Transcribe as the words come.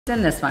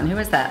In this one, who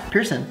is that?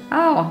 Pierson.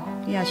 Oh,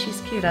 yeah,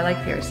 she's cute. I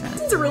like Pierson.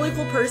 She's a really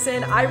cool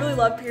person. I really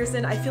love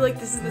Pierson. I feel like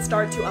this is the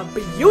start to a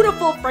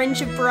beautiful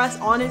friendship for us,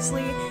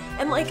 honestly.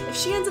 And like, if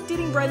she ends up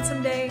dating Brent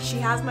someday, she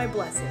has my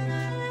blessing.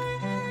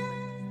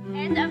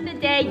 End of the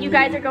day, you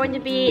guys are going to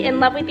be in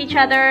love with each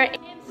other.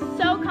 I'm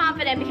so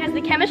confident because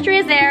the chemistry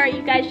is there.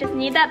 You guys just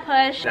need that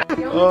push.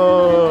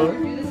 Oh.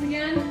 Do this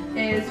again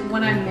is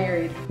when I'm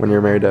married. When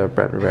you're married to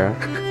Brent Rivera.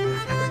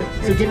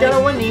 So get down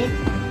on one knee.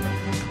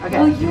 Okay.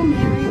 Oh, you're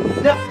married?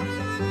 No.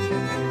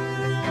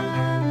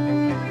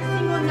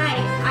 Single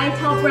night, I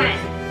tell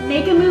Brent,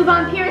 make a move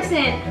on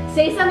Pierson.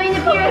 Say something to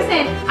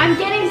Pierson. I'm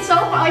getting so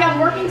far, like I'm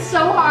working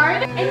so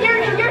hard.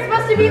 And you're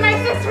supposed to be my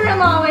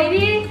sister-in-law,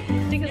 lady.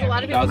 Because a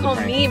lot of people call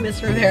me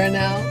Miss Rivera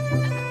now.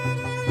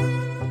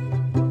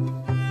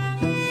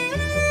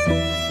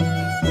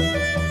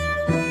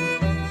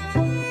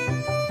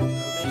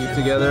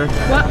 Together?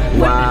 What?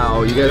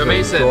 Wow, you guys are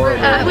Mason.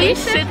 We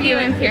ship you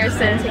and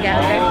Pierson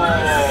together.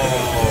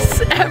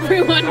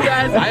 Everyone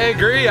does. I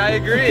agree.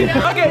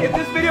 Okay, if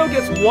this video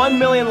gets 1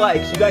 million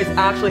likes, you guys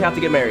actually have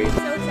to get married. So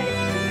excited.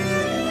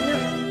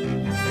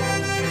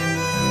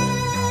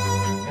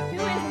 Who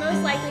is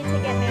most likely to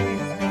get married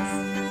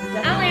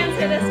first? I'll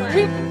answer this one.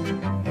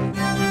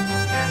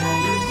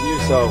 You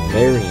so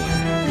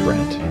marrying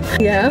Brent.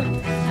 Yeah.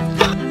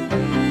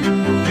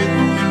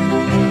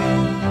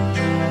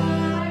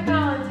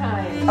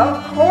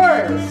 Of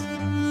course.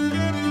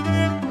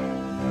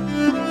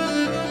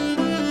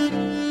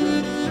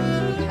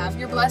 Have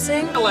your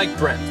blessing. I like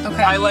Brent.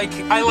 Okay. I like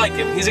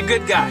him. He's a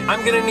good guy.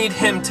 I'm gonna need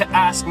him to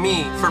ask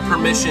me for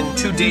permission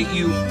to date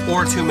you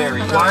or to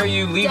marry you. Why are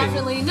you leaving?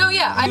 Definitely. No,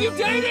 yeah. Are you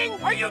dating?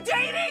 Are you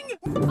dating?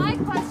 My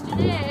question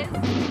is,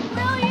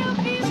 will you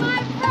be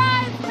my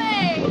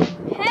bridesmaid?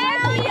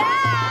 Hell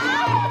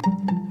yeah!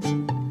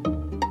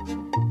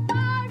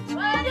 My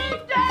wedding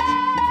day!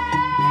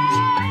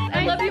 I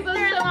love you both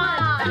so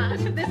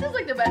much. This is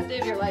like the best day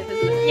of your life,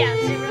 isn't it? Yes,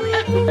 it really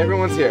is.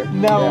 Everyone's here.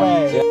 No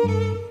way. Yeah.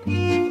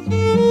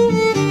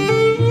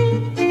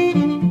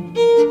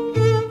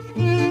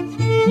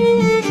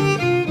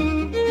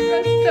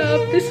 Dressed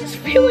up. This is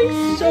feeling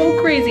so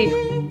crazy.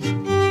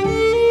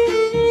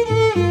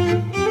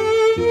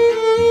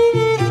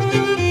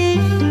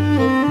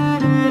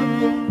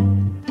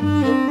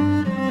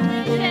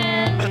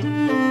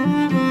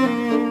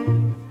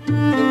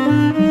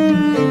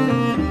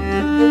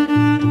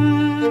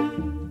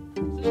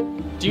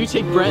 Do you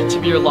take Brent to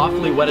be your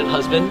lawfully wedded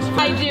husband?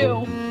 I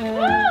do.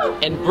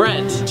 And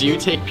Brent, do you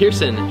take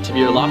Pierson to be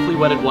your lawfully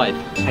wedded wife?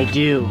 I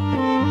do.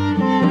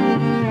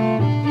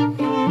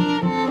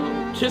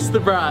 Kiss the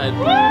bride.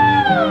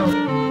 Now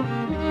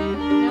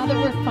that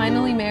we're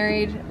finally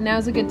married,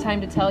 now's a good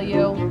time to tell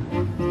you,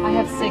 I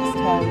have 6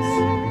 toes.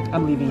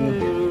 I'm leaving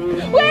you.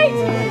 Wait!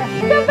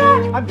 Come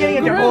back! I'm getting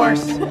a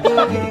divorce.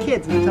 I'll get the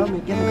kids and they're telling me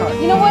to get in the car.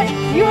 You know what?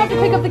 You have to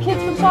pick up the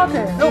kids from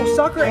soccer. No,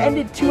 soccer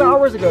ended 2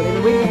 hours ago. They've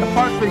been waiting in the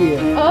park for you.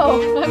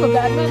 Oh, I'm a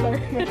bad mother.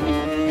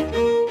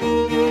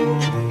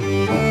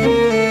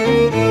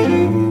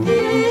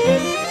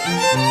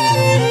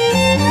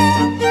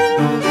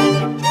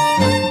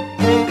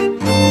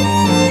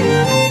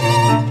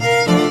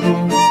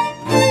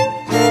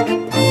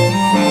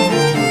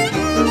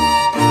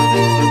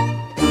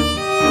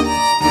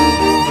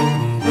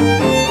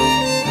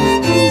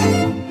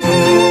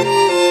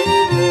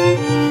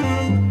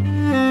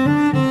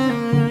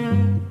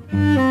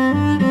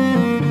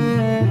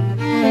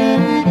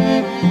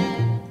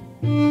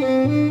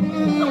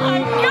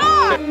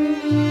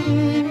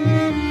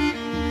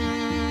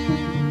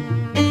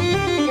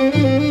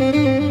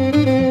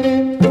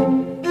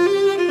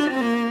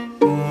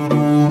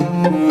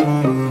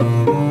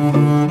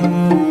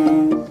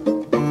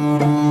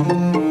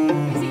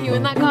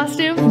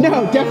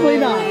 No, definitely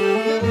not.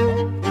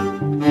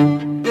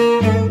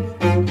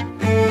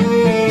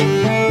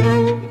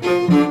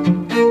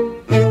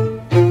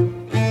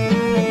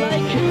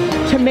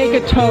 To make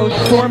a toast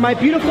for my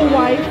beautiful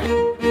wife.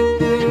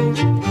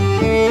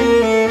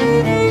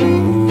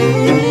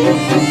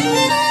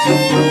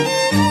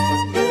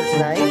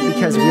 Tonight,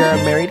 because we are a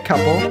married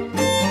couple.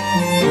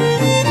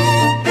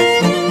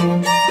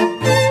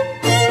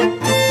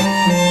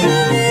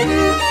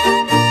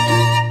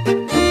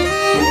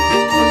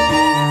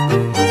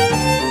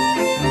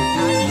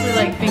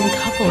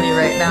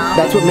 Right now.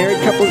 That's what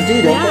married couples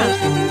do, don't they?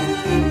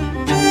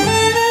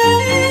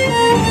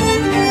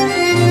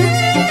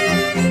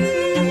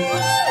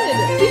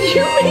 What? Did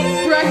you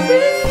make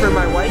breakfast? For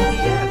my wife,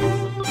 yes.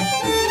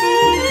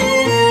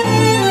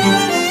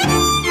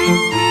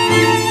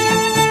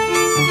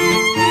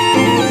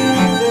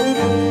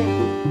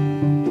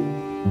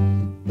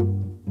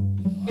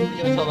 Are you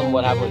gonna tell them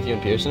what happened with you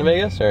and Pierson in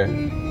Vegas, or?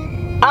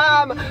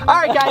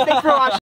 Alright guys, thanks for watching.